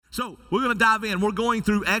So we're going to dive in. We're going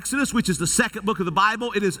through Exodus, which is the second book of the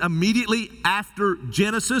Bible. It is immediately after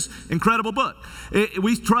Genesis. Incredible book.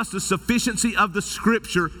 We trust the sufficiency of the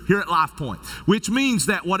Scripture here at Life Point, which means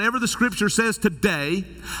that whatever the Scripture says today,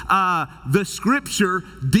 the Scripture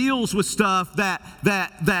deals with stuff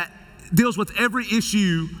that deals with every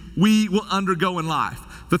issue we will undergo in life.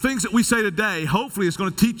 The things that we say today, hopefully, is going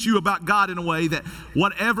to teach you about God in a way that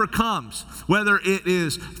whatever comes, whether it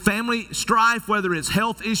is family strife, whether it's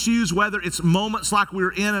health issues, whether it's moments like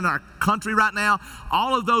we're in our country right now,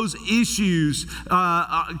 all of those issues,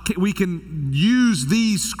 we can use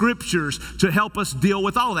these scriptures to help us deal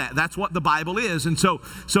with all of that. That's what the Bible is. And so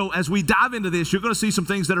as we dive into this, you're going to see some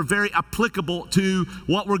things that are very applicable to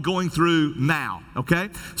what we're going through now, okay?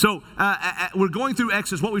 So we're going through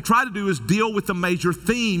Exodus. What we try to do is deal with the major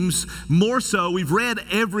themes. More so, we've read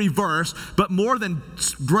every verse, but more than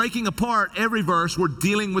breaking apart every verse, we're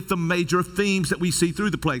dealing with the major themes that we see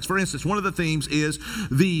through the plagues. For instance, one of the themes is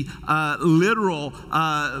the literal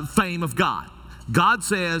fame of God. God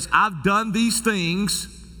says, I've done these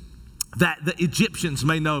things that the Egyptians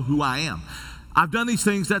may know who I am. I've done these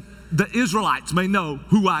things that the Israelites may know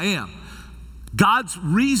who I am. God's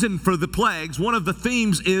reason for the plagues, one of the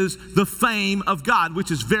themes is the fame of God, which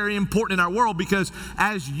is very important in our world because,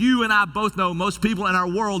 as you and I both know, most people in our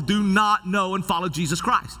world do not know and follow Jesus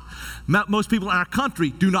Christ. Most people in our country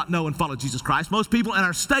do not know and follow Jesus Christ. Most people in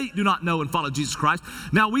our state do not know and follow Jesus Christ.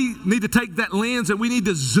 Now, we need to take that lens and we need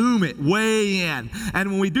to zoom it way in.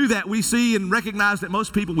 And when we do that, we see and recognize that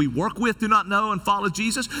most people we work with do not know and follow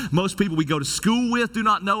Jesus. Most people we go to school with do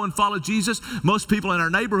not know and follow Jesus. Most people in our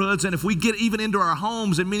neighborhoods, and if we get even into our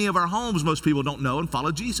homes, in many of our homes, most people don't know and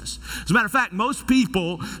follow Jesus. As a matter of fact, most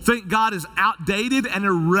people think God is outdated and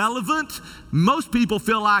irrelevant. Most people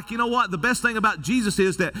feel like, you know what, the best thing about Jesus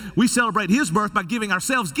is that we celebrate his birth by giving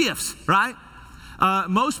ourselves gifts, right?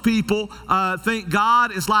 Most people think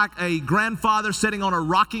God is like a grandfather sitting on a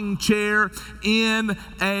rocking chair on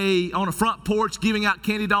a front porch giving out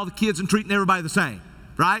candy to all the kids and treating everybody the same,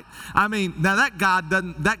 right? I mean, now that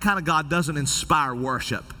kind of God doesn't inspire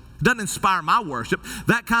worship. Doesn't inspire my worship.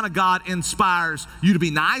 That kind of God inspires you to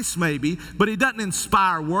be nice maybe, but he doesn't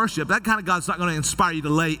inspire worship. That kind of God's not going to inspire you to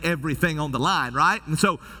lay everything on the line, right? And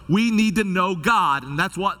so we need to know God, and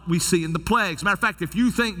that's what we see in the plagues. Matter of fact, if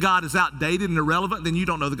you think God is outdated and irrelevant, then you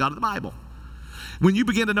don't know the God of the Bible. When you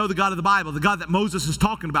begin to know the God of the Bible, the God that Moses is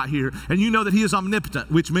talking about here, and you know that he is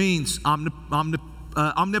omnipotent, which means omnipotent,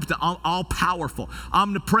 all-powerful,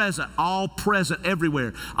 omnipresent, all-present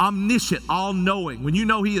everywhere, omniscient, all-knowing. When you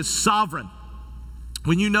know he is sovereign,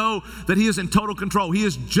 when you know that he is in total control, he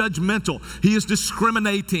is judgmental, he is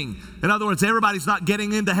discriminating. In other words, everybody's not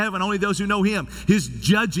getting into heaven, only those who know him. His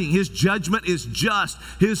judgment is just,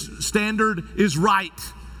 his standard is right.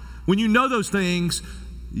 When you know those things,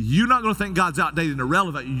 you're not going to think God's outdated and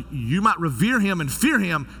irrelevant. You might revere him and fear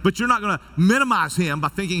him, but you're not going to minimize him by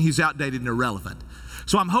thinking he's outdated and irrelevant.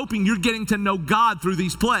 So I'm hoping you're getting to know God through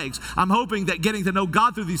these plagues. I'm hoping that getting to know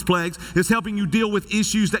God through these plagues is helping you deal with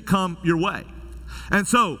issues that come your way. And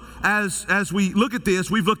so as we look at this,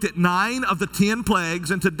 we've looked at 9 of the 10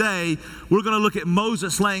 plagues, and today we're going to look at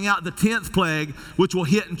Moses laying out the 10th plague, which will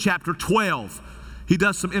hit in chapter 12. He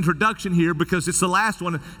does some introduction here because it's the last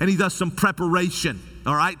one, and he does some preparation,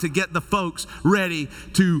 all right, to get the folks ready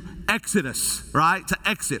to Exodus, right, to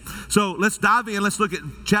exit. So let's dive in. Let's look at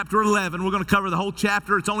chapter 11. We're going to cover the whole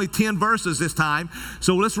chapter. It's only 10 verses this time.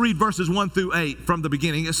 So let's read verses 1 through 8 from the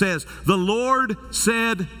beginning. It says, "The Lord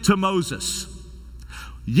said to Moses,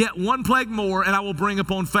 'Yet one plague more, and I will bring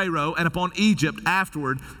upon Pharaoh and upon Egypt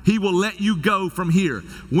afterward. He will let you go from here.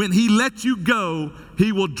 When he lets you go,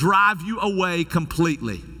 he will drive you away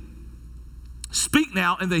completely. Speak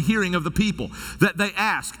now in the hearing of the people, that they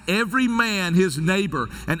ask every man his neighbor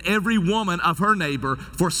and every woman of her neighbor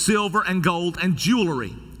for silver and gold and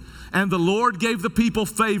jewelry.' And the Lord gave the people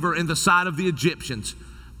favor in the sight of the Egyptians.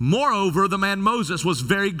 Moreover, the man Moses was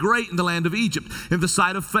very great in the land of Egypt, in the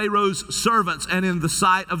sight of Pharaoh's servants and in the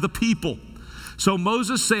sight of the people. So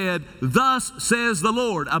Moses said, 'Thus says the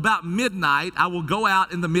Lord, about midnight I will go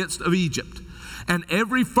out in the midst of Egypt. And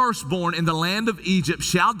every firstborn in the land of Egypt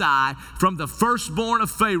shall die, from the firstborn of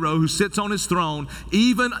Pharaoh who sits on his throne,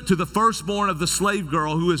 even to the firstborn of the slave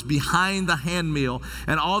girl who is behind the handmill,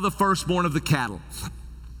 and all the firstborn of the cattle.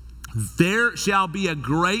 There shall be a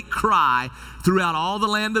great cry throughout all the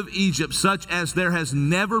land of Egypt, such as there has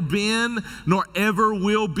never been nor ever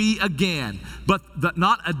will be again. But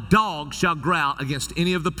not a dog shall growl against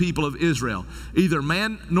any of the people of Israel, either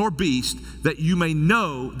man nor beast, that you may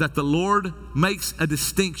know that the Lord makes a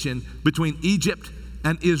distinction between Egypt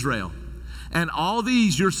and Israel. And all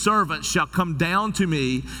these your servants shall come down to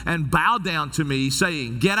me and bow down to me,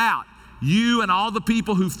 saying, get out, you and all the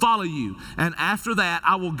people who follow you. And after that,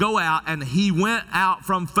 I will go out. And he went out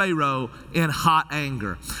from Pharaoh in hot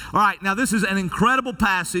anger. All right, now this is an incredible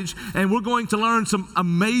passage, and we're going to learn some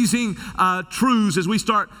amazing truths as we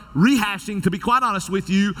start rehashing, to be quite honest with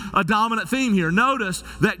you, a dominant theme here. Notice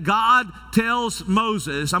that God tells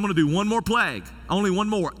Moses, I'm going to do one more plague, only one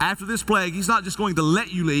more. After this plague, he's not just going to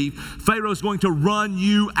let you leave. Pharaoh's going to run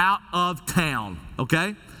you out of town,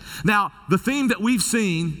 okay? Now, the theme that we've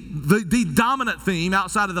seen, the dominant theme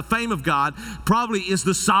outside of the fame of God, probably is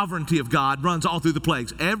the sovereignty of God, runs all through the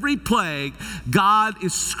plagues. Every plague, God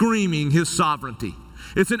is screaming his sovereignty.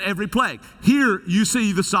 It's in every plague. Here you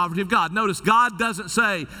see the sovereignty of God. Notice, God doesn't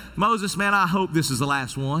say, Moses, man, I hope this is the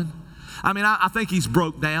last one. I mean, I think he's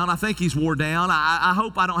broke down. I think he's wore down. I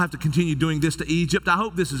hope I don't have to continue doing this to Egypt. I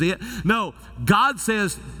hope this is it. No, God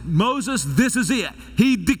says, Moses, this is it.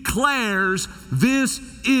 He declares this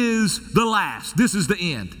is the last. This is the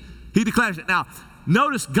end. He declares it. Now,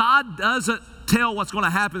 notice God doesn't tell what's going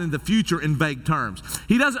to happen in the future in vague terms.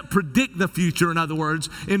 He doesn't predict the future, in other words,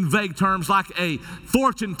 in vague terms like a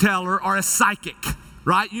fortune teller or a psychic.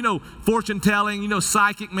 Right? You know, fortune telling, you know,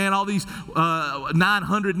 psychic, man, all these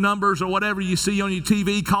 900 numbers or whatever you see on your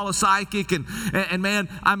TV, call a psychic. And man,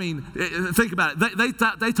 I mean, think about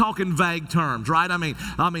it. They talk in vague terms, right? I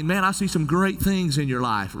mean, man, I see some great things in your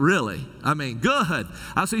life. Really? I mean, good.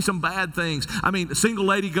 I see some bad things. I mean, a single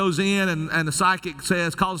lady goes in and the psychic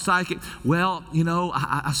says, calls a psychic, well, you know,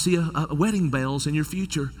 I see a wedding bells in your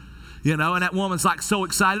future. You know, and that woman's like so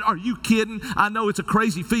excited. Are you kidding? I know it's a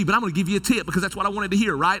crazy fee, but I'm going to give you a tip because that's what I wanted to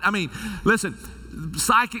hear, right? I mean, listen,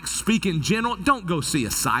 psychics speak in general. Don't go see a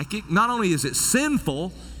psychic. Not only is it sinful,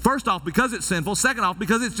 first off, because it's sinful. Second off,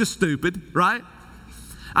 because it's just stupid, right?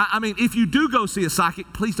 I mean, if you do go see a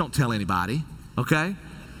psychic, please don't tell anybody, okay?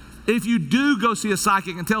 If you do go see a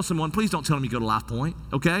psychic and tell someone, please don't tell them you go to Life Point,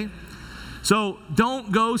 okay? So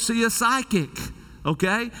don't go see a psychic.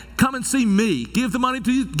 Okay? Come and see me. Give that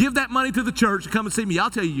money to the church and come and see me.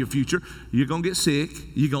 I'll tell you your future. You're going to get sick.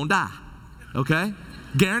 You're going to die. Okay?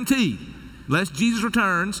 Guaranteed. Unless Jesus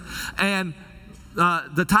returns. And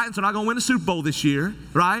the Titans are not going to win the Super Bowl this year,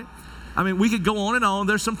 right? I mean, we could go on and on.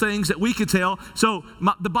 There's some things that we could tell. So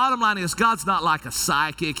the bottom line is God's not like a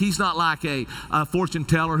psychic. He's not like a fortune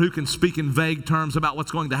teller who can speak in vague terms about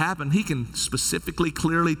what's going to happen. He can specifically,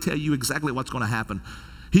 clearly tell you exactly what's going to happen.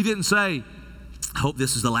 He didn't say, I hope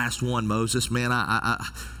this is the last one, Moses. Man, I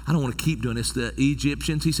don't want to keep doing this to the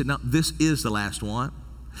Egyptians. He said, no, this is the last one.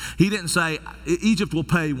 He didn't say, Egypt will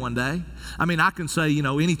pay one day. I mean, I can say, you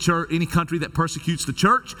know, any country that persecutes the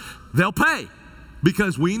church, they'll pay.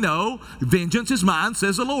 Because we know vengeance is mine,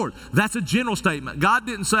 says the Lord. That's a general statement. God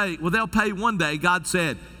didn't say, well, they'll pay one day. God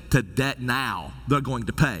said, to debt now they're going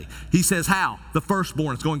to pay. He says how? The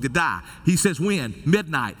firstborn is going to die. He says when?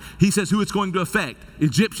 Midnight. He says who it's going to affect.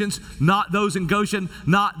 Egyptians, not those in Goshen,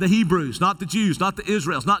 not the Hebrews, not the Jews, not the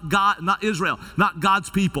Israels, not God, not Israel, not God's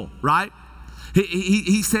people, right?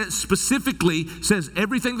 He says specifically says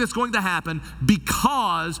everything that's going to happen,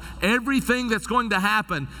 because everything that's going to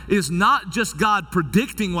happen is not just God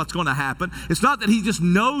predicting what's going to happen. It's not that he just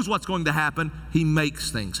knows what's going to happen. He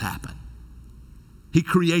makes things happen. He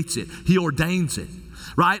creates it. He ordains it,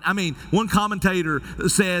 right? I mean, one commentator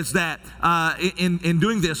says that in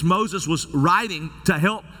doing this, Moses was writing to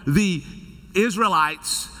help the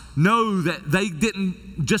Israelites know that they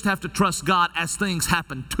didn't just have to trust God as things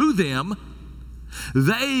happen to them.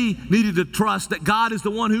 They needed to trust that God is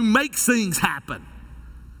the one who makes things happen.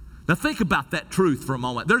 Now think about that truth for a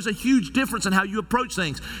moment. There's a huge difference in how you approach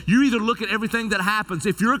things. You either look at everything that happens,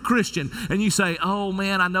 if you're a Christian, and you say, oh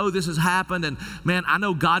man, I know this has happened, and man, I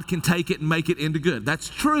know God can take it and make it into good. That's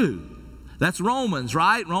true. That's Romans,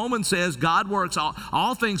 right? Romans says God works,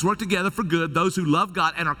 all things work together for good, those who love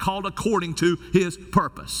God and are called according to his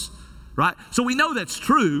purpose, right? So we know that's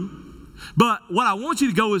true, but what I want you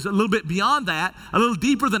to go is a little bit beyond that, a little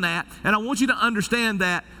deeper than that, and I want you to understand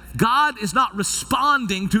that God is not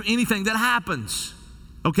responding to anything that happens,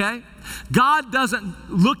 okay? God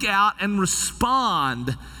doesn't look out and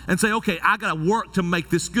respond and say, okay, I got to work to make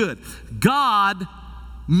this good. God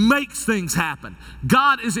makes things happen.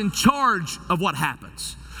 God is in charge of what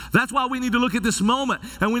happens. That's why we need to look at this moment,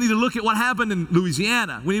 and we need to look at what happened in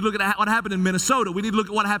Louisiana. We need to look at what happened in Minnesota. We need to look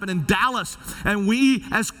at what happened in Dallas. And we,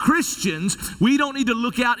 as Christians, we don't need to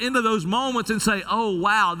look out into those moments and say, oh,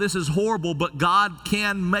 wow, this is horrible, but God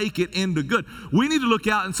can make it into good. We need to look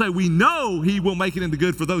out and say, we know he will make it into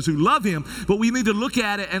good for those who love him, but we need to look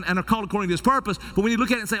at it and are called according to his purpose, but we need to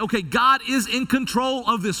look at it and say, okay, God is in control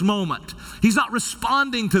of this moment. He's not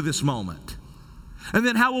responding to this moment. And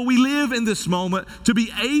then how will we live in this moment to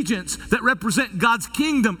be agents that represent God's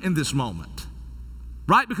kingdom in this moment?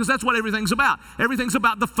 Right? Because that's what everything's about. Everything's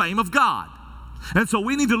about the fame of God. And so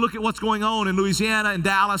we need to look at what's going on in Louisiana and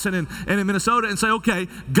Dallas and in Minnesota and say, okay,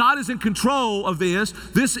 God is in control of this.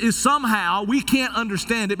 This is somehow, we can't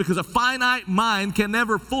understand it because a finite mind can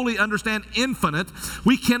never fully understand infinite.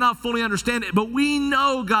 We cannot fully understand it, but we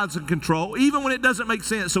know God's in control, even when it doesn't make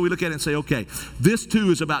sense. So we look at it and say, okay, this too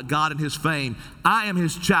is about God and His fame. I am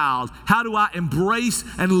His child. How do I embrace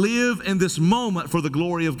and live in this moment for the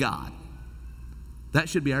glory of God? That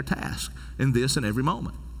should be our task in this and every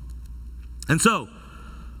moment. And so,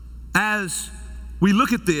 as we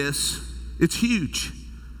look at this, it's huge.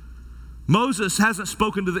 Moses hasn't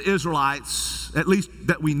spoken to the Israelites, at least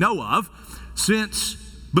that we know of, since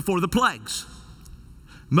before the plagues.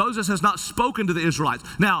 Moses has not spoken to the Israelites.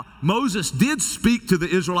 Now, Moses did speak to the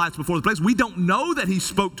Israelites before the plagues. We don't know that he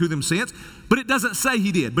spoke to them since, but it doesn't say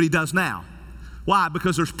he did, but he does now. Why?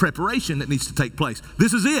 Because there's preparation that needs to take place.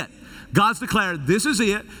 This is it. God's declared, this is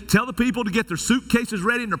it. Tell the people to get their suitcases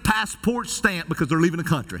ready and their passports stamped because they're leaving the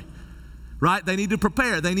country. Right? They need to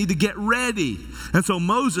prepare. They need to get ready. And so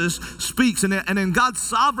Moses speaks, and then God's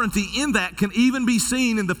sovereignty in that can even be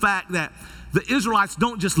seen in the fact that the Israelites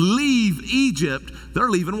don't just leave Egypt, they're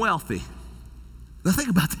leaving wealthy. Now think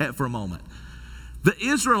about that for a moment. The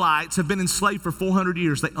Israelites have been enslaved for 400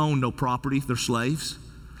 years. They own no property. They're slaves.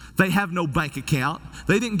 They have no bank account.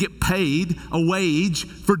 They didn't get paid a wage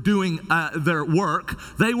for doing their work.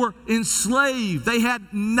 They were enslaved. They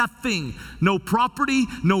had nothing. No property,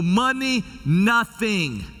 no money,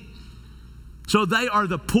 nothing. So they are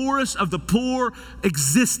the poorest of the poor.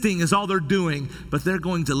 Existing is all they're doing. But they're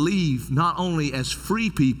going to leave not only as free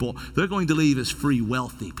people, they're going to leave as free,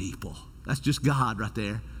 wealthy people. That's just God right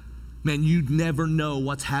there. Man, you never know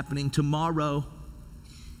what's happening tomorrow.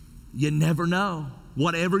 You never know.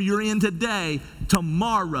 Whatever you're in today,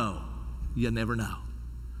 tomorrow, you never know.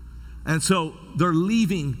 And so they're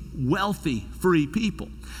leaving wealthy, free people.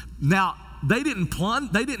 Now, they didn't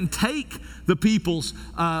take the people's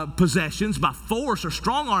possessions by force or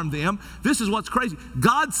strong-arm them. This is what's crazy.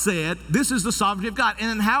 God said, this is the sovereignty of God.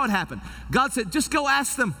 And then how it happened. God said, just go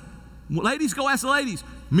ask them. Ladies, go ask the ladies.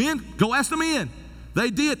 Men, go ask the men. They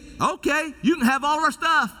did. Okay, you can have all of our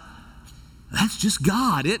stuff. That's just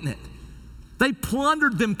God, isn't it? They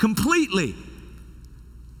plundered them completely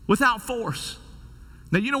without force.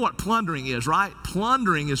 Now, you know what plundering is, right?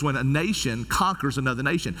 Plundering is when a nation conquers another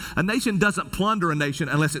nation. A nation doesn't plunder a nation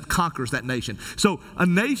unless it conquers that nation. So a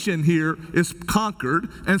nation here is conquered,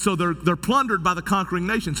 and so they're plundered by the conquering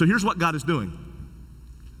nation. So here's what God is doing.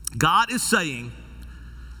 God is saying,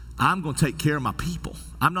 I'm going to take care of my people.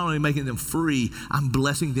 I'm not only making them free, I'm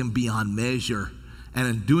blessing them beyond measure. And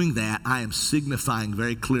in doing that, I am signifying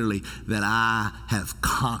very clearly that I have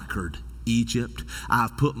conquered Egypt.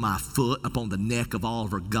 I've put my foot upon the neck of all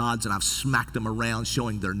of her gods, and I've smacked them around,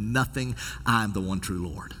 showing they're nothing. I am the one true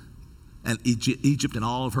Lord. And Egypt and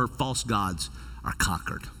all of her false gods are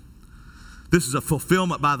conquered. This is a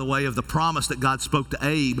fulfillment, by the way, of the promise that God spoke to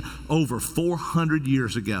Abe over 400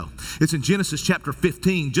 years ago. It's in Genesis chapter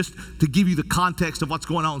 15, just to give you the context of what's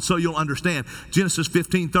going on so you'll understand. Genesis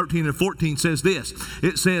 15, 13, and 14 says this.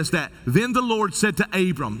 It says that, then the Lord said to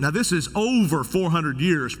Abram, now this is over 400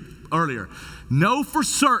 years earlier, know for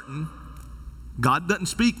certain, God doesn't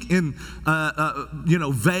speak in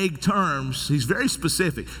vague terms. He's very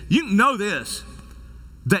specific. You know this,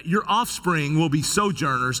 that your offspring will be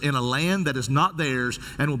sojourners in a land that is not theirs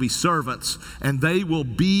and will be servants, and they will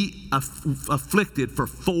be afflicted for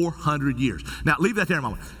 400 years. Now, leave that there a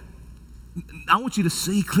moment. I want you to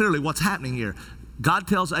see clearly what's happening here. God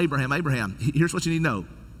tells Abraham, here's what you need to know.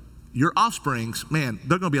 Your offsprings, man,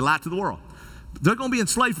 they're going to be a light to the world. They're going to be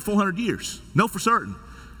enslaved for 400 years. Know for certain.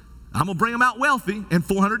 I'm going to bring them out wealthy in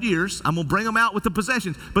 400 years. I'm going to bring them out with the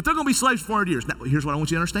possessions, but they're going to be slaves for 400 years. Now, here's what I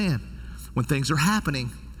want you to understand. When things are happening,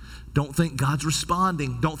 don't think God's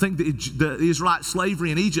responding. Don't think the Israelite slavery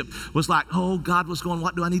in Egypt was like, oh, God was going,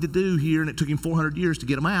 what do I need to do here? And it took him 400 years to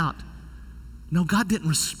get them out. No, God didn't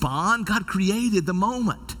respond. God created the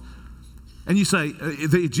moment. And you say,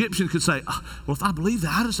 the Egyptian could say, oh, well, if I believe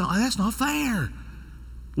that, that's not fair.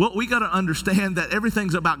 Well, we got to understand that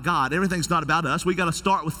everything's about God. Everything's not about us. We got to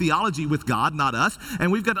start with theology with God, not us. And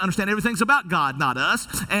we've got to understand everything's about God, not us.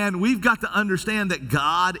 And we've got to understand that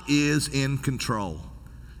God is in control.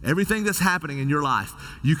 Everything that's happening in your life,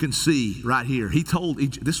 you can see right here. He told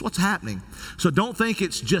Egypt, this is what's happening. So don't think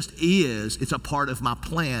it's just is. It's a part of my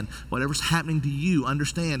plan. Whatever's happening to you,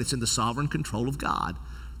 understand it's in the sovereign control of God.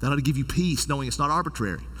 That ought to give you peace, knowing it's not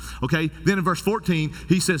arbitrary. Okay? Then in verse 14,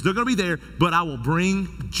 he says, they're going to be there, but I will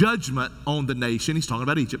bring judgment on the nation, he's talking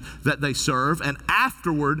about Egypt, that they serve, and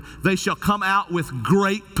afterward they shall come out with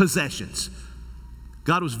great possessions.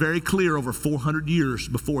 God was very clear over 400 years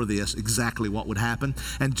before this exactly what would happen.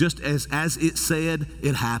 And just as it said,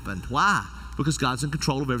 it happened. Why? Because God's in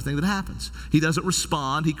control of everything that happens. He doesn't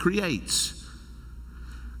respond, he creates.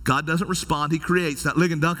 God doesn't respond, he creates. Now,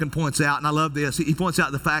 Ligon Duncan points out, and I love this, he points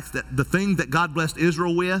out the fact that the thing that God blessed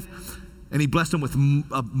Israel with, and he blessed them with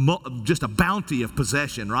just a bounty of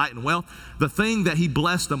possession, right, and wealth, the thing that he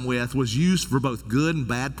blessed them with was used for both good and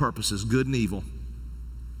bad purposes, good and evil.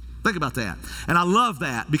 Think about that. And I love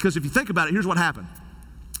that, because if you think about it, here's what happened.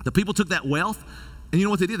 The people took that wealth, and you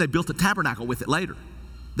know what they did? They built a tabernacle with it later.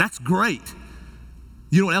 That's great.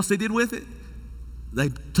 You know what else they did with it? They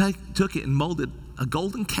took it and molded a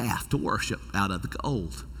golden calf to worship out of the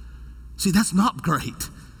gold. See, that's not great.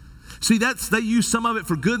 See, they use some of it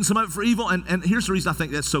for good and some of it for evil. And here's the reason I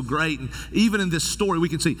think that's so great. And even in this story, we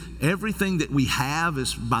can see everything that we have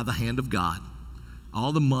is by the hand of God.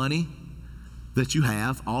 All the money that you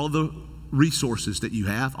have, all the resources that you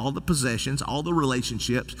have, all the possessions, all the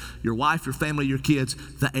relationships, your wife, your family, your kids,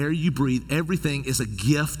 the air you breathe, everything is a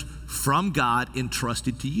gift from God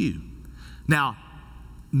entrusted to you. Now,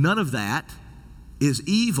 none of that is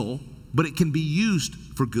evil, but it can be used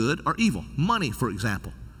for good or evil. Money, for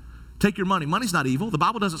example. Take your money. Money's not evil. The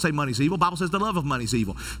Bible doesn't say money's evil. The Bible says the love of money's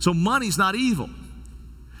evil. So money's not evil.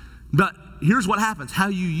 But here's what happens. How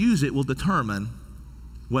you use it will determine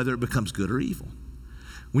whether it becomes good or evil.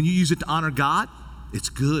 When you use it to honor God, it's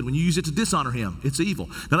good. When you use it to dishonor him, it's evil.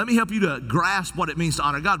 Now let me help you to grasp what it means to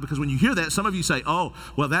honor God, because when you hear that, some of you say, oh,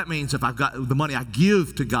 well, that means if I've got the money I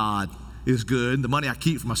give to God is good, the money I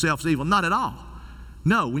keep for myself is evil. Not at all.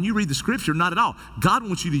 No, when you read the scripture, not at all. God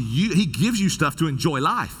wants you to use, he gives you stuff to enjoy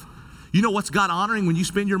life. You know what's God honoring when you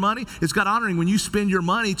spend your money? It's God honoring when you spend your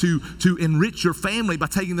money to enrich your family by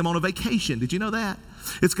taking them on a vacation. Did you know that?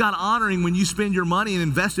 It's God honoring when you spend your money and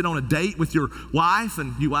invest it on a date with your wife,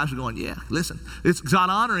 and you wives are going, yeah, listen. It's God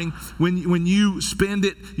honoring when you spend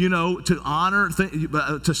it, you know, to honor,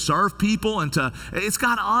 to serve people, and it's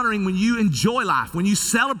God honoring when you enjoy life, when you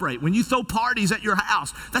celebrate, when you throw parties at your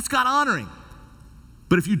house. That's God honoring.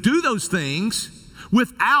 But if you do those things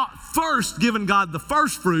without first giving God the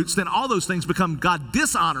first fruits, then all those things become God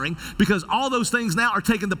dishonoring, because all those things now are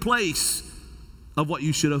taking the place of what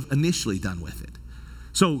you should have initially done with it.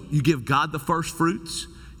 So you give God the first fruits,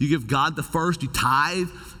 you give God the first, you tithe,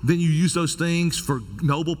 then you use those things for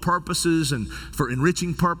noble purposes and for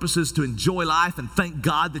enriching purposes to enjoy life and thank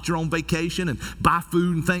God that you're on vacation, and buy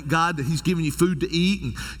food and thank God that he's giving you food to eat,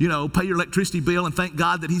 and, you know, pay your electricity bill and thank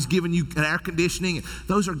God that he's giving you air conditioning.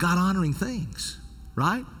 Those are God honoring things,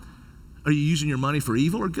 right? Are you using your money for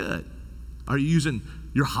evil or good? Are you using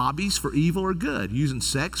your hobbies for evil or good? Using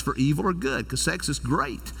sex for evil or good? Because sex is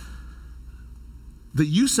great. The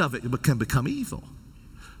use of it can become evil.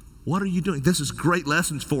 What are you doing? This is great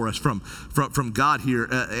lessons for us from God here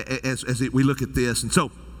as we look at this. And so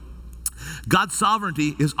God's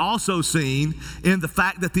sovereignty is also seen in the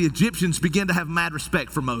fact that the Egyptians begin to have mad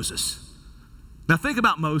respect for Moses. Now think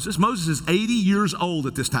about Moses. Moses is 80 years old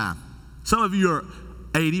at this time. Some of you are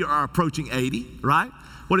 80 or are approaching 80, right?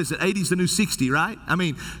 What is it? 80 is the new 60, right? I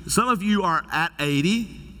mean, some of you are at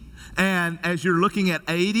 80. And as you're looking at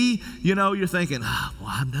 80, you know, you're thinking, oh, boy,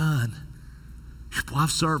 I'm done. Boy,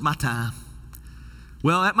 I've served my time.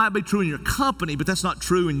 Well, that might be true in your company, but that's not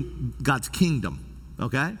true in God's kingdom,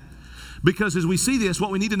 okay? Because as we see this,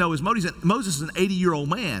 what we need to know is Moses is an 80-year-old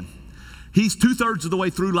man. He's 2/3 of the way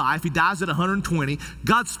through life. He dies at 120.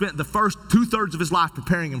 God spent the first 2/3 of his life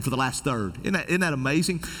preparing him for the last third. Isn't that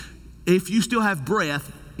amazing? If you still have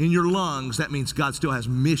breath in your lungs, that means God still has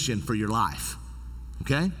mission for your life,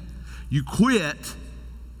 okay? You quit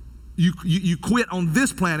on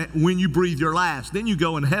this planet when you breathe your last. Then you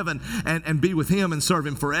go in heaven and be with him and serve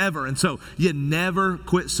him forever. And so you never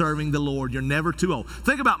quit serving the Lord. You're never too old.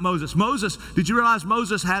 Think about Moses. Did you realize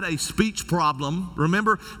Moses had a speech problem?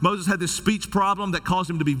 Remember, Moses had this speech problem that caused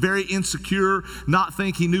him to be very insecure, not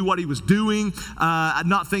think he knew what he was doing,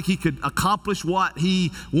 not think he could accomplish what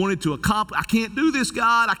he wanted to accomplish. I can't do this,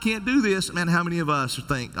 God. I can't do this. Man, how many of us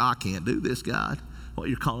think, I can't do this, God? What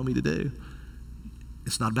you're calling me to do?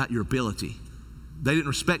 It's not about your ability. They didn't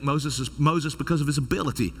respect Moses because of his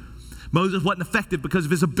ability. Moses wasn't effective because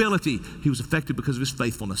of his ability. He was effective because of his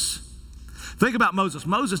faithfulness. Think about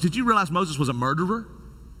Moses. Did you realize Moses was a murderer?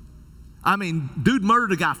 I mean, dude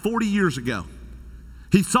murdered a guy 40 years ago.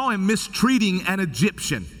 He saw him mistreating an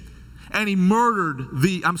Egyptian. and he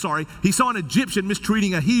he saw an Egyptian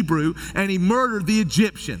mistreating a Hebrew, and he murdered the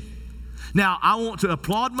Egyptian. Now, I want to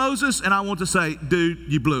applaud Moses, and I want to say,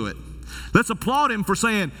 dude, you blew it. Let's applaud him for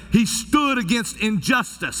saying he stood against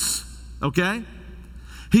injustice, okay?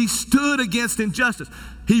 He stood against injustice.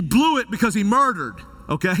 He blew it because he murdered,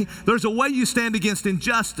 okay? There's a way you stand against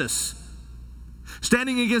injustice.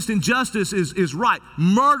 Standing against injustice is right.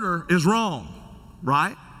 Murder is wrong,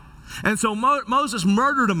 right? And so Moses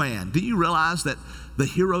murdered a man. Do you realize that the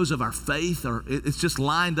heroes of our faith it's just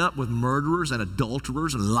lined up with murderers and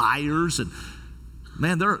adulterers and liars? And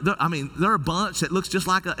man, they're a bunch that looks just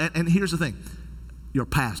like and here's the thing. Your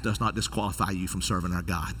past does not disqualify you from serving our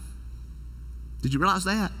God. Did you realize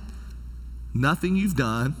that? Nothing you've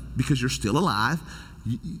done, because you're still alive.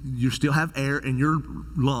 You still have air in your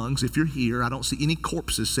lungs if you're here. I don't see any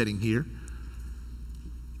corpses sitting here.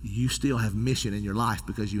 You still have mission in your life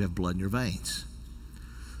because you have blood in your veins.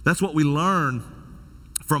 That's what we learn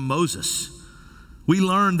from Moses. We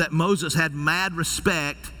learn that Moses had mad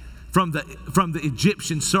respect from the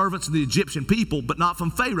Egyptian servants and the Egyptian people, but not from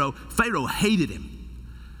Pharaoh. Pharaoh hated him.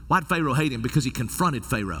 Why did Pharaoh hate him? Because he confronted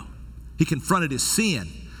Pharaoh. He confronted his sin.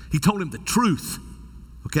 He told him the truth,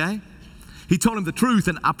 okay? He told him the truth,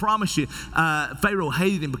 and I promise you, Pharaoh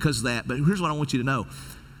hated him because of that. But here's what I want you to know.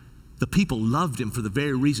 The people loved him for the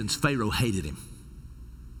very reasons Pharaoh hated him.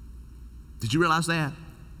 Did you realize that?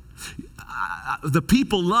 The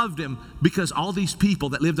people loved him because all these people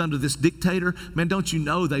that lived under this dictator, man, don't you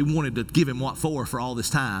know they wanted to give him what for all this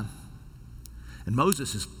time? And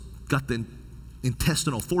Moses has got the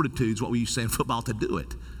intestinal fortitudes, what we used to say in football, to do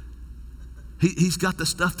it. He's got the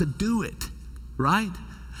stuff to do it, right?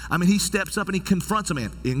 I mean, he steps up and he confronts a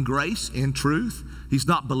man in grace, in truth. He's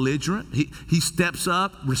not belligerent. He steps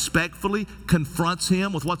up respectfully, confronts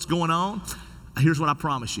him with what's going on. Here's what I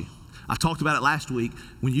promise you. I talked about it last week.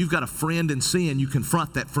 When you've got a friend in sin, you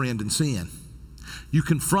confront that friend in sin. You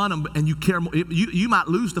confront them and you care more. You might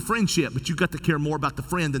lose the friendship, but you've got to care more about the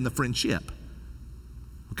friend than the friendship.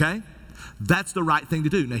 Okay? That's the right thing to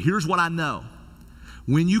do. Now, here's what I know.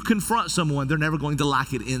 When you confront someone, they're never going to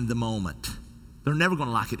like it in the moment. They're never going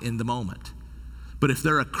to like it in the moment. But if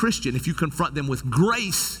they're a Christian, if you confront them with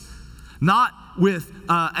grace, not with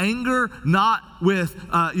anger, not with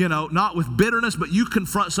bitterness, but you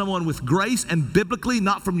confront someone with grace and biblically,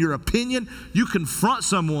 not from your opinion, you confront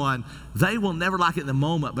someone, they will never like it in the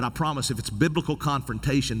moment, but I promise if it's biblical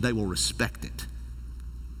confrontation, they will respect it.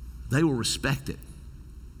 They will respect it.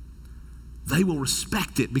 They will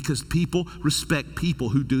respect it because people respect people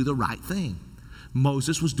who do the right thing.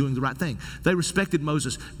 Moses was doing the right thing. They respected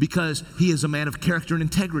Moses because he is a man of character and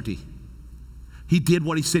integrity. He did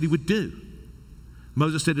what he said he would do.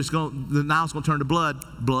 Moses said the Nile's going to turn to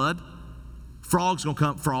blood. Frogs going to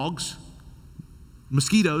come, frogs.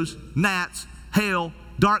 Mosquitoes, gnats, hail,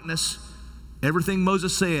 darkness. Everything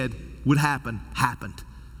Moses said would happen, happened.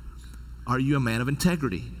 Are you a man of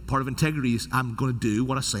integrity? Part of integrity is I'm going to do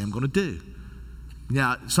what I say I'm going to do.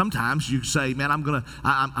 Now, sometimes you say, man, I'm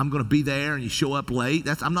gonna be there, and you show up late.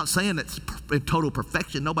 I'm not saying that's in total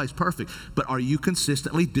perfection. Nobody's perfect. But are you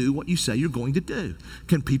consistently do what you say you're going to do?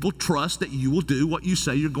 Can people trust that you will do what you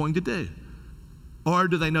say you're going to do? Or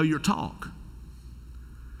do they know your talk?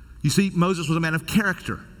 You see, Moses was a man of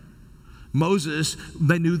character. Moses,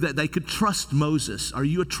 they knew that they could trust Moses. Are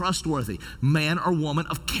you a trustworthy man or woman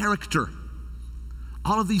of character?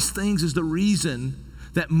 All of these things is the reason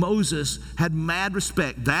that Moses had mad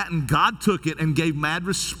respect. That, and God took it and gave mad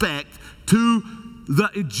respect to the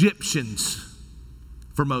Egyptians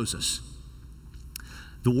for Moses.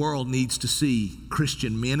 The world needs to see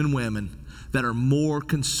Christian men and women that are more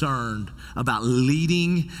concerned about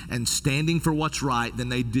leading and standing for what's right than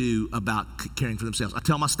they do about caring for themselves. I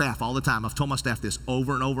tell my staff all the time, I've told my staff this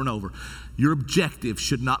over and over and over. Your objective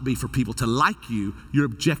should not be for people to like you. Your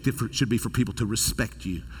objective should be for people to respect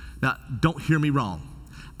you. Now, don't hear me wrong.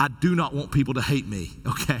 I do not want people to hate me,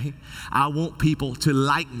 okay? I want people to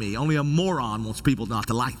like me. Only a moron wants people not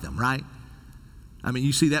to like them, right? I mean,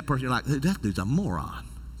 you see that person, you're like, that dude's a moron.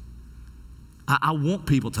 I want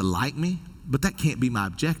people to like me, but that can't be my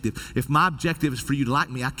objective. If my objective is for you to like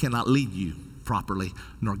me, I cannot lead you properly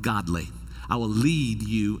nor godly. I will lead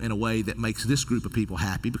you in a way that makes this group of people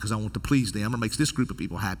happy because I want to please them, or makes this group of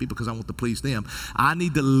people happy because I want to please them. I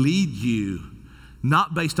need to lead you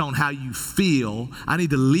not based on how you feel. I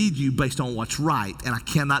need to lead you based on what's right, and I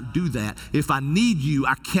cannot do that. If I need you,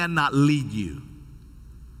 I cannot lead you.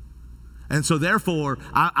 And so therefore,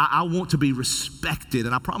 I want to be respected,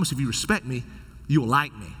 and I promise if you respect me, you will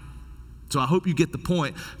like me. So I hope you get the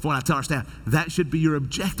point for when I tell our staff, that should be your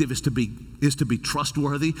objective, is to be is to be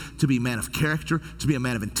trustworthy, to be a man of character, to be a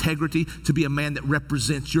man of integrity, to be a man that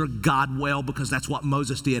represents your God well, because that's what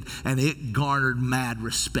Moses did, and it garnered mad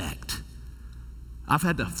respect. I've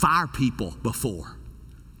had to fire people before.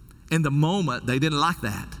 In the moment, they didn't like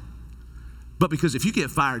that. But because if you get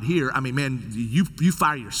fired here, I mean, man, you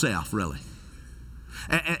fire yourself, really.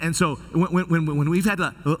 And so when we've had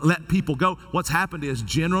to let people go, what's happened is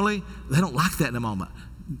generally, they don't like that in a moment.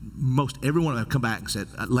 Most everyone have come back and said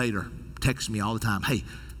later, text me all the time, hey,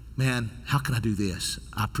 man, how can I do this?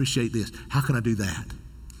 I appreciate this. How can I do that?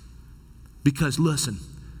 Because listen,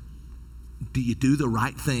 do you do the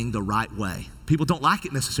right thing the right way? People don't like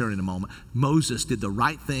it necessarily in a moment. Moses did the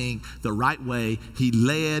right thing the right way. He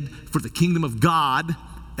led for the kingdom of God,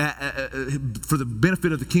 for the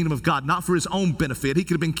benefit of the kingdom of God, not for his own benefit. He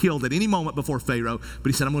could have been killed at any moment before Pharaoh, but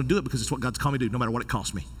he said, I'm going to do it because it's what God's called me to do, no matter what it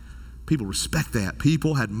costs me. People respect that.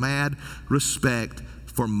 People had mad respect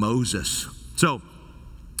for Moses. So,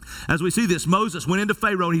 as we see this, Moses went into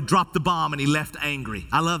Pharaoh and he dropped the bomb and he left angry.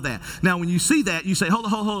 I love that. Now, when you see that, you say, hold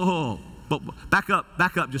on. But back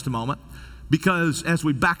up just a moment. Because as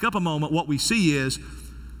we back up a moment, what we see is,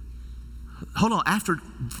 hold on, after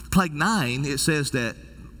plague 9, it says that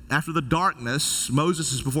after the darkness,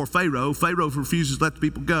 Moses is before Pharaoh. Pharaoh refuses to let the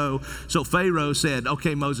people go. So Pharaoh said,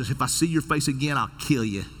 okay, Moses, if I see your face again, I'll kill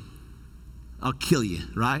you. I'll kill you,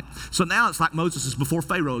 right? So now it's like Moses is before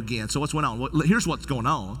Pharaoh again. So what's going on? Well, here's what's going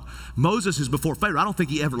on. Moses is before Pharaoh. I don't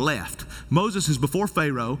think he ever left. Moses is before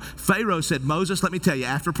Pharaoh. Pharaoh said, Moses, let me tell you,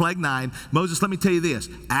 after plague 9, Moses, let me tell you this.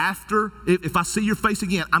 If I see your face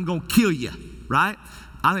again, I'm going to kill you, right?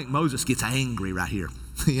 I think Moses gets angry right here.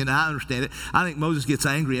 You know, I understand it. I think Moses gets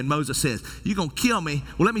angry, and Moses says, you're going to kill me?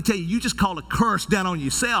 Well, let me tell you, you just called a curse down on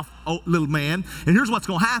yourself, oh, little man, and here's what's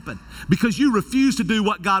going to happen. Because you refuse to do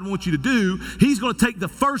what God wants you to do, he's going to take the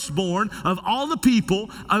firstborn of all the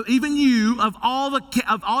people, even you, of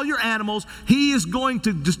all your animals. He is going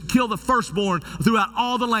to just kill the firstborn throughout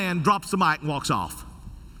all the land, drops the mic, and walks off.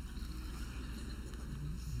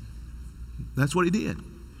 That's what he did.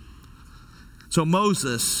 So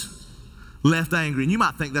Moses left angry. And you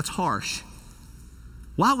might think that's harsh.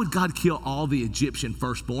 Why would God kill all the Egyptian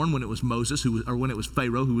firstborn when it was Moses or when it was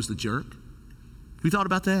Pharaoh who was the jerk? Have you thought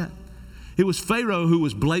about that? It was Pharaoh who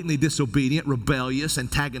was blatantly disobedient, rebellious,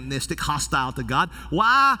 antagonistic, hostile to God.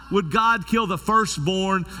 Why would God kill the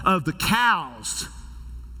firstborn of the cows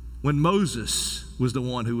when Moses was the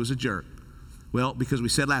one who was a jerk? Well, because we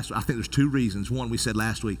said last week, I think there's two reasons. One, we said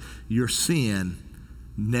last week, your sin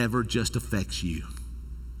never just affects you.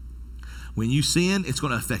 When you sin, it's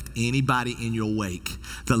going to affect anybody in your wake.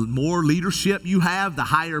 The more leadership you have, the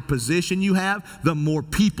higher position you have, the more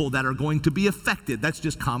people that are going to be affected. That's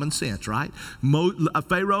just common sense, right?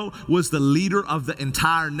 Pharaoh was the leader of the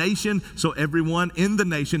entire nation, so everyone in the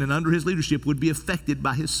nation and under his leadership would be affected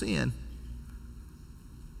by his sin.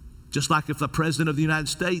 Just like if the president of the United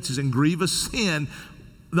States is in grievous sin,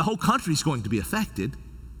 the whole country is going to be affected.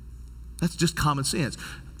 That's just common sense.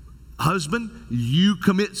 Husband, you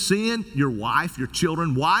commit sin, your wife, your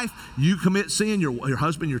children. Wife, you commit sin, your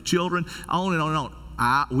husband, your children, on and on and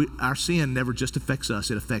on. Our sin never just affects us,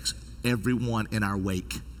 it affects everyone in our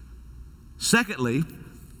wake. Secondly,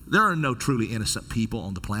 there are no truly innocent people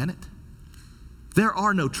on the planet. There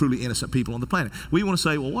are no truly innocent people on the planet. We want to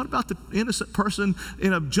say, well, what about the innocent person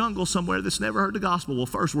in a jungle somewhere that's never heard the gospel? Well,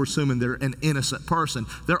 first, we're assuming they're an innocent person.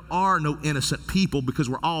 There are no innocent people because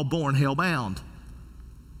we're all born hell-bound.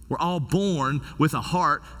 We're all born with a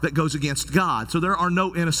heart that goes against God. So there are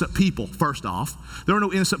no innocent people, first off. There are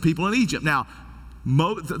no innocent people in Egypt. Now,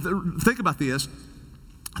 think about this.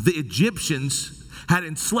 The Egyptians had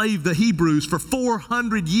enslaved the Hebrews for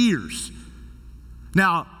 400 years.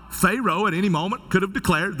 Now, Pharaoh at any moment could have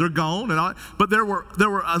declared they're gone, and all, but there were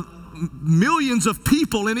millions of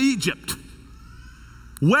people in Egypt.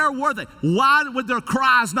 Where were they? Why would their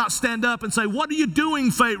cries not stand up and say, what are you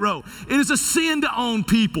doing, Pharaoh? It is a sin to own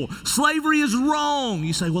people. Slavery is wrong.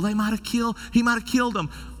 You say, well, he might have killed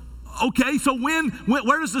them. Okay, so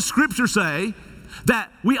where does the scripture say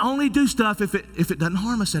that we only do stuff if it doesn't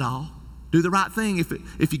harm us at all? Do the right thing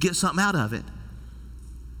if you get something out of it.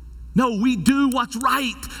 No, we do what's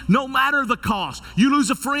right, no matter the cost. You lose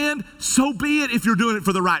a friend, so be it if you're doing it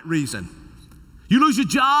for the right reason. You lose your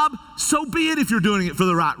job, so be it if you're doing it for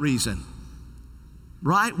the right reason.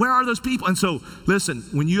 Right? Where are those people? And so, listen,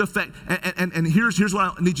 when you affect, and here's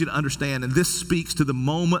what I need you to understand, and this speaks to the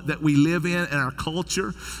moment that we live in our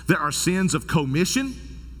culture. There are sins of commission,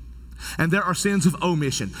 and there are sins of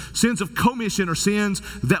omission. Sins of commission are sins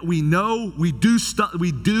that we know we do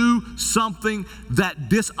something that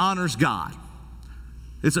dishonors God.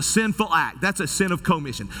 It's a sinful act. That's a sin of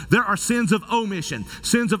commission. There are sins of omission.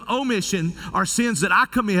 Sins of omission are sins that I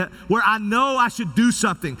commit where I know I should do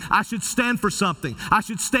something. I should stand for something. I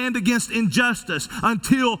should stand against injustice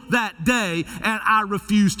until that day, and I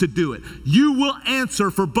refuse to do it. You will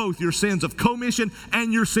answer for both your sins of commission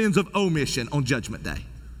and your sins of omission on Judgment Day.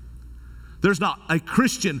 There's not a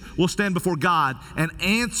Christian will stand before God and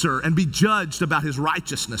answer and be judged about his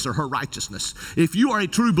righteousness or her righteousness. If you are a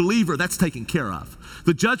true believer, that's taken care of.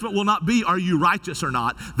 The judgment will not be, are you righteous or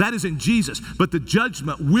not? That is in Jesus. But the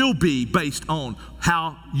judgment will be based on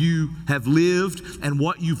how you have lived and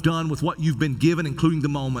what you've done with what you've been given, including the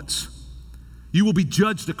moments. You will be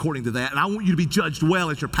judged according to that, and I want you to be judged well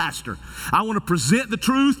as your pastor. I want to present the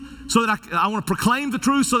truth so that I want to proclaim the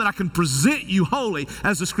truth so that I can present you holy,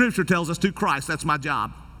 as the Scripture tells us, to Christ. That's my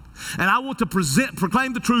job. And I want to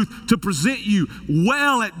proclaim the truth to present you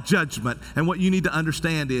well at judgment. And what you need to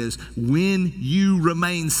understand is when you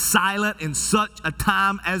remain silent in such a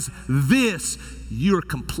time as this, you're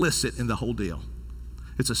complicit in the whole deal.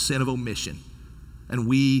 It's a sin of omission. And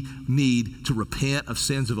we need to repent of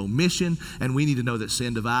sins of omission, and we need to know that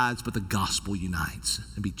sin divides, but the gospel unites,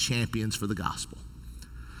 and be champions for the gospel.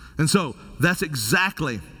 And so that's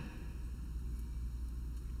exactly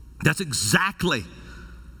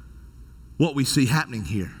what we see happening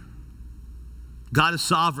here. God is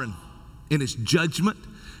sovereign in his judgment.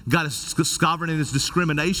 God is sovereign in his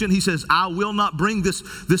discrimination. He says, I will not bring this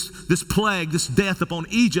plague, this death upon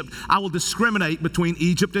Egypt. I will discriminate between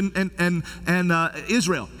Egypt and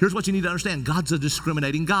Israel. Here's what you need to understand. God's a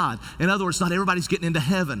discriminating God. In other words, not everybody's getting into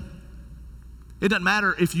heaven. It doesn't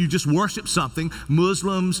matter if you just worship something.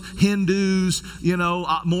 Muslims, Hindus,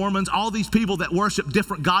 Mormons, all these people that worship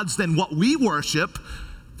different gods than what we worship,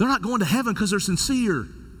 they're not going to heaven because they're sincere.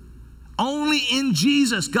 Only in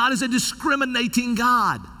Jesus. God is a discriminating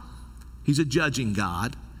God. He's a judging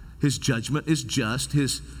God. His judgment is just.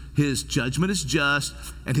 His judgment is just,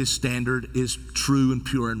 and his standard is true and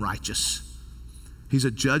pure and righteous. He's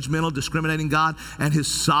a judgmental, discriminating God, and his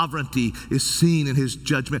sovereignty is seen in his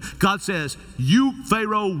judgment. God says, you,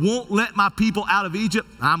 Pharaoh, won't let my people out of Egypt.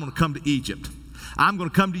 I'm going to come to Egypt. I'm going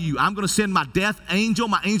to come to you. I'm going to send my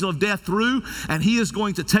angel of death through, and he is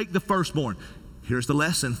going to take the firstborn. Here's the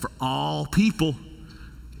lesson for all people.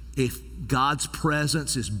 If God's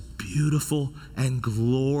presence is beautiful and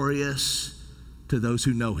glorious to those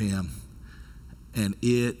who know him, and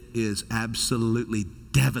it is absolutely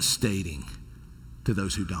devastating to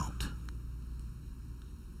those who don't.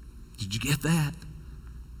 Did you get that?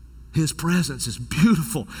 His presence is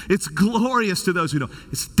beautiful. It's glorious to those who don't.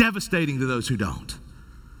 It's devastating to those who don't.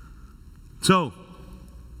 So,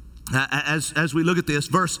 as we look at this,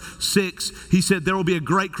 verse 6, he said, there will be a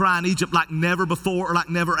great cry in Egypt like never before or like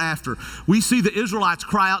never after. We see the Israelites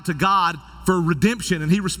cry out to God for redemption, and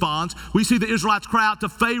he responds. We see the Israelites cry out to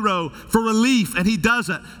Pharaoh for relief, and he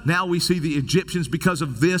doesn't. Now we see the Egyptians, because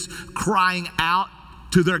of this, crying out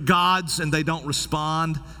to their gods, and they don't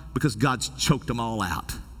respond because God's choked them all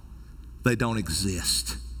out. They don't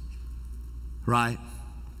exist, right?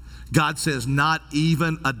 God says not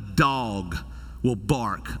even a dog will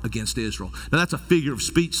bark against Israel. Now that's a figure of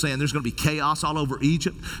speech saying there's going to be chaos all over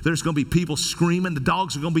Egypt. There's going to be people screaming. The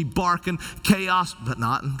dogs are going to be barking. Chaos, but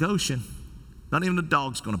not in Goshen. Not even the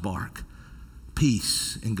dog's going to bark.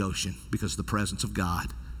 Peace in Goshen because of the presence of God.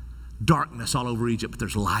 Darkness all over Egypt, but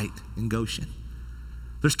there's light in Goshen.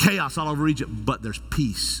 There's chaos all over Egypt, but there's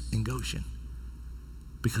peace in Goshen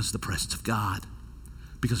because of the presence of God,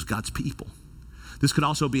 because of God's people. This could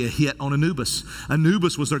also be a hit on Anubis.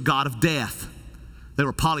 Anubis was their god of death. They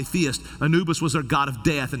were polytheists. Anubis was their god of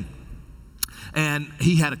death, and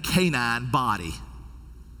he had a canine body.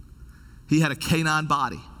 He had a canine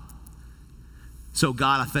body. So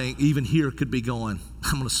God, I think, even here could be going,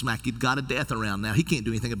 I'm going to smack you, God of death, around now. He can't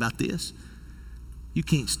do anything about this. You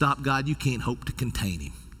can't stop God. You can't hope to contain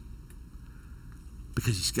him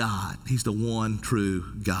because he's God. He's the one true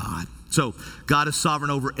God. So God is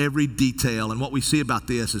sovereign over every detail. And what we see about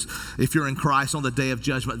this is if you're in Christ on the day of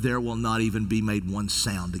judgment, there will not even be made one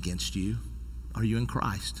sound against you. Are you in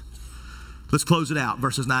Christ? Let's close it out,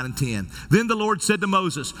 verses 9 and 10. Then the Lord said to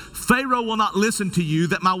Moses, Pharaoh will not listen to you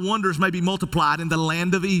that my wonders may be multiplied in the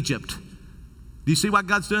land of Egypt. Do you see why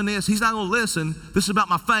God's doing this? He's not going to listen. This is about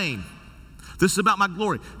my fame. This is about my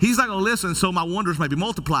glory. He's not going to listen so my wonders may be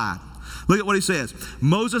multiplied. Look at what he says.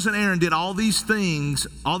 Moses and Aaron did all these things,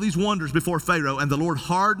 all these wonders before Pharaoh, and the Lord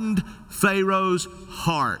hardened Pharaoh's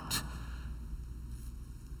heart.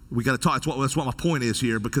 We got to talk. That's what my point is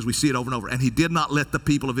here, because we see it over and over. And he did not let the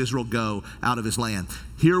people of Israel go out of his land.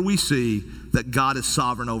 Here we see that God is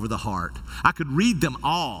sovereign over the heart. I could read them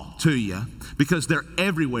all to you because they're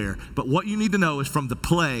everywhere. But what you need to know is from the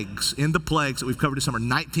plagues, in the plagues that we've covered this summer,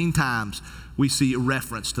 19 times we see a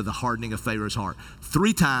reference to the hardening of Pharaoh's heart.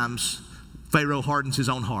 3 times Pharaoh hardens his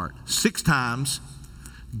own heart. 6 times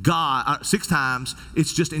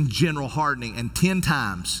it's just in general hardening, and 10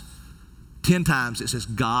 times it says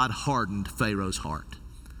God hardened Pharaoh's heart.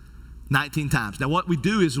 19 times. Now what we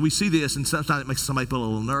do is we see this, and sometimes it makes somebody feel a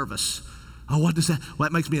little nervous. Oh, what does that? Well,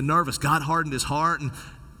 that makes me nervous. God hardened his heart. And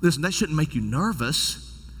listen, that shouldn't make you nervous.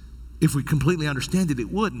 If we completely understand it,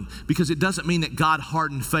 it wouldn't, because it doesn't mean that God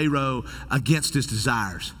hardened Pharaoh against his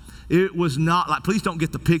desires. It was not like, please don't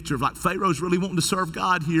get the picture of like Pharaoh's really wanting to serve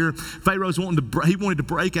God here. Pharaoh's he wanted to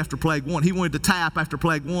break after plague 1. He wanted to tap after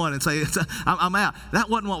plague 1 and say, I'm out. That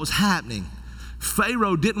wasn't what was happening.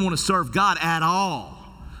 Pharaoh didn't want to serve God at all.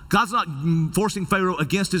 God's not forcing Pharaoh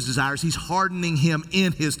against his desires. He's hardening him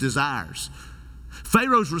in his desires.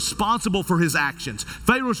 Pharaoh's responsible for his actions.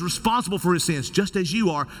 Pharaoh's responsible for his sins, just as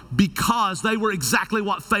you are, because they were exactly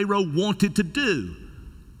what Pharaoh wanted to do.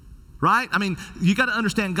 Right? I mean, you got to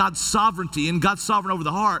understand God's sovereignty, and God's sovereign over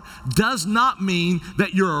the heart does not mean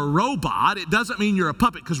that you're a robot. It doesn't mean you're a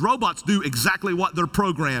puppet, because robots do exactly what they're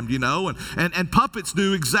programmed, you know, and puppets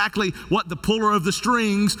do exactly what the puller of the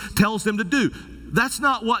strings tells them to do. That's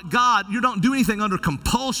not what you don't do anything under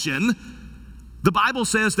compulsion. The Bible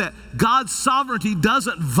says that God's sovereignty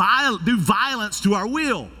doesn't do violence to our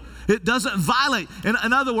will. It doesn't violate.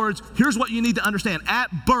 In other words, here's what you need to understand.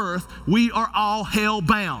 At birth, we are all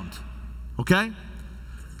hell-bound. Okay?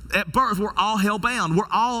 At birth, we're all hell-bound. We're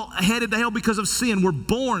all headed to hell because of sin. We're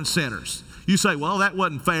born sinners. You say, well, that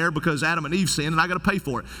wasn't fair because Adam and Eve sinned and I got to pay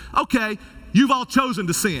for it. Okay, you've all chosen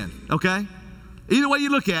to sin, okay? Either way you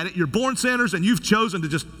look at it, you're born sinners and you've chosen to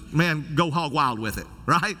just, go hog wild with it,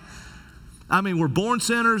 right? I mean, we're born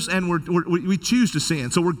sinners and we choose to sin.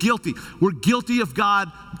 So we're guilty. We're guilty of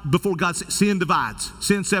God before God. Sin divides.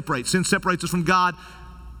 Sin separates. Sin separates us from God.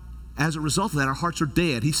 As a result of that, our hearts are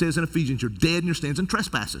dead. He says in Ephesians, you're dead in your sins and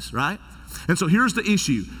trespasses, right? And so here's the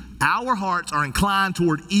issue. Our hearts are inclined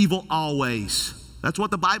toward evil always. That's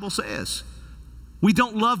what the Bible says. We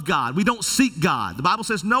don't love God. We don't seek God. The Bible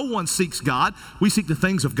says no one seeks God. We seek the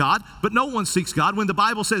things of God, but no one seeks God. When the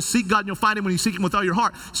Bible says seek God and you'll find him when you seek him with all your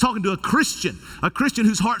heart, it's talking to a Christian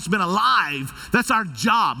whose heart's been alive. That's our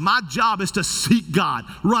job. My job is to seek God,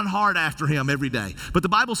 run hard after him every day. But the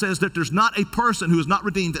Bible says that there's not a person who is not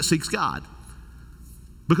redeemed that seeks God,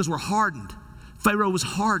 because we're hardened. Pharaoh was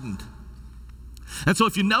hardened. And so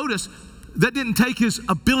if you notice, that didn't take his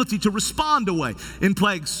ability to respond away. In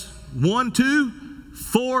plagues 1, 2,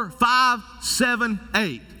 4, 5, 7,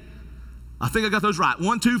 8. I think I got those right.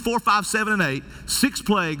 1, 2, 4, 5, 7, and 8. 6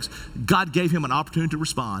 plagues. God gave him an opportunity to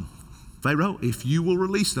respond. Pharaoh, if you will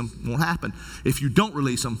release them, it won't happen. If you don't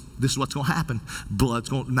release them, this is what's going to happen. Now it's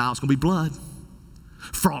going to be blood.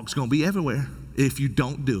 Frogs going to be everywhere if you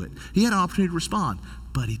don't do it. He had an opportunity to respond,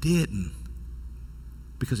 but he didn't,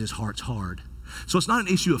 because his heart's hard. So it's not an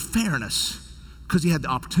issue of fairness, because he had the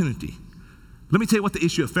opportunity. Let me tell you what the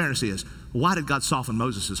issue of fairness is. Why did God soften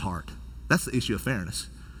Moses' heart? That's the issue of fairness.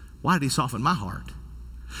 Why did he soften my heart?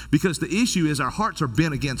 Because the issue is our hearts are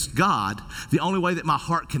bent against God. The only way that my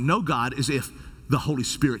heart can know God is if the Holy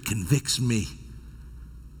Spirit convicts me.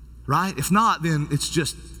 Right? If not, then it's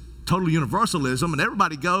just total universalism and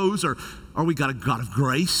everybody goes, or we got a God of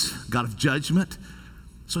grace, God of judgment.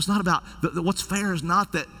 So it's not about, what's fair is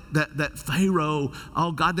not that Pharaoh,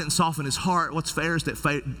 God didn't soften his heart. What's fair is that,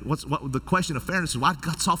 the question of fairness is, why did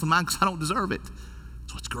God soften mine? Because I don't deserve it.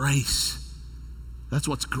 That's what's grace. That's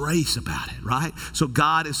what's grace about it, right? So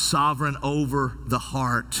God is sovereign over the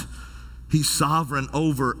heart. He's sovereign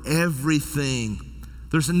over everything.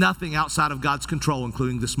 There's nothing outside of God's control,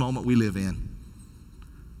 including this moment we live in.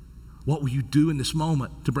 What will you do in this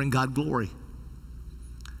moment to bring God glory?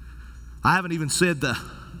 I haven't even said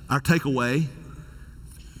our takeaway,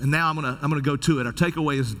 and now I'm gonna go to it. Our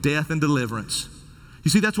takeaway is death and deliverance.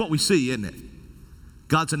 You see, that's what we see, isn't it?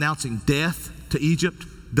 God's announcing death to Egypt,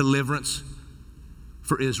 deliverance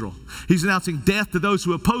for Israel. He's announcing death to those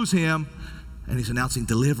who oppose him, and he's announcing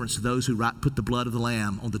deliverance to those who put the blood of the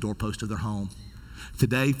Lamb on the doorpost of their home.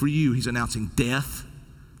 Today, for you, he's announcing death.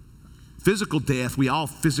 Physical death, we all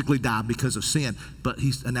physically die because of sin, but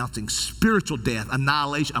he's announcing spiritual death,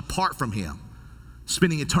 annihilation apart from him,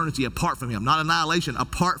 spending eternity apart from him, not annihilation,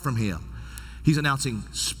 apart from him. He's announcing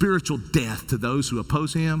spiritual death to those who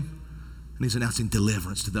oppose him, and he's announcing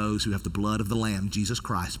deliverance to those who have the blood of the Lamb, Jesus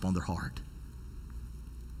Christ, upon their heart.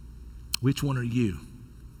 Which one are you?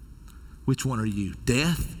 Which one are you?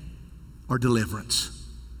 Death or deliverance?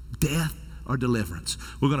 Death or deliverance?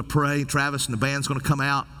 We're going to pray. Travis and the band's going to come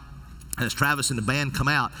out. And as Travis and the band come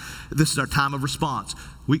out, this is our time of response.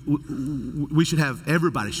 We should have,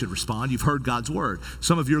 everybody should respond. You've heard God's word.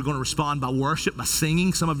 Some of you are going to respond by worship, by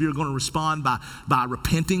singing. Some of you are going to respond by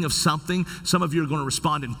repenting of something. Some of you are going to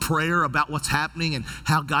respond in prayer about what's happening and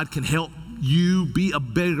how God can help you be a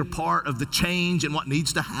bigger part of the change and what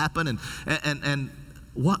needs to happen. And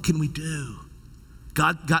what can we do?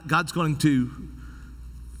 God's going to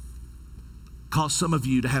cause some of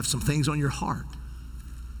you to have some things on your heart.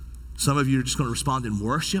 Some of you are just going to respond in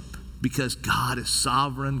worship because God is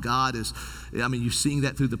sovereign. God is, you're seeing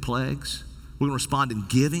that through the plagues. We're going to respond in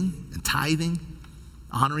giving and tithing,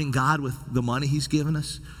 honoring God with the money He's given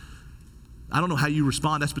us. I don't know how you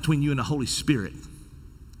respond. That's between you and the Holy Spirit.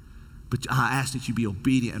 But I ask that you be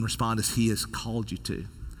obedient and respond as He has called you to.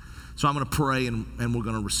 So I'm going to pray and we're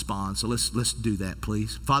going to respond. So let's do that,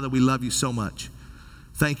 please. Father, we love you so much.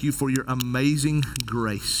 Thank you for your amazing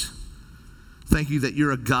grace. Thank you that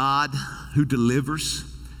you're a God who delivers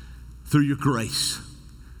through your grace.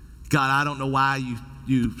 God, I don't know why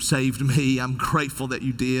you saved me. I'm grateful that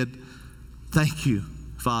you did. Thank you,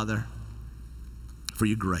 Father, for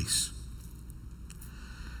your grace.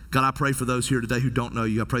 God, I pray for those here today who don't know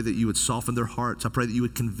you. I pray that you would soften their hearts. I pray that you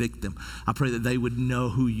would convict them. I pray that they would know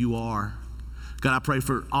who you are. God, I pray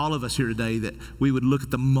for all of us here today that we would look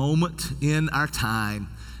at the moment in our time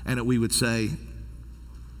and that we would say,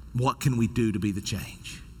 what can we do to be the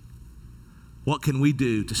change? What can we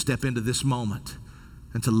do to step into this moment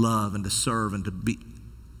and to love and to serve and to be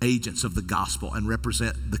agents of the gospel and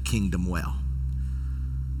represent the kingdom well?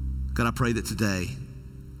 God, I pray that today,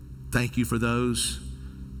 thank you for those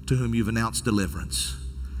to whom you've announced deliverance.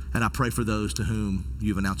 And I pray for those to whom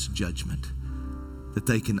you've announced judgment, that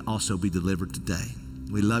they can also be delivered today.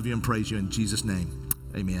 We love you and praise you in Jesus' name.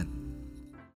 Amen.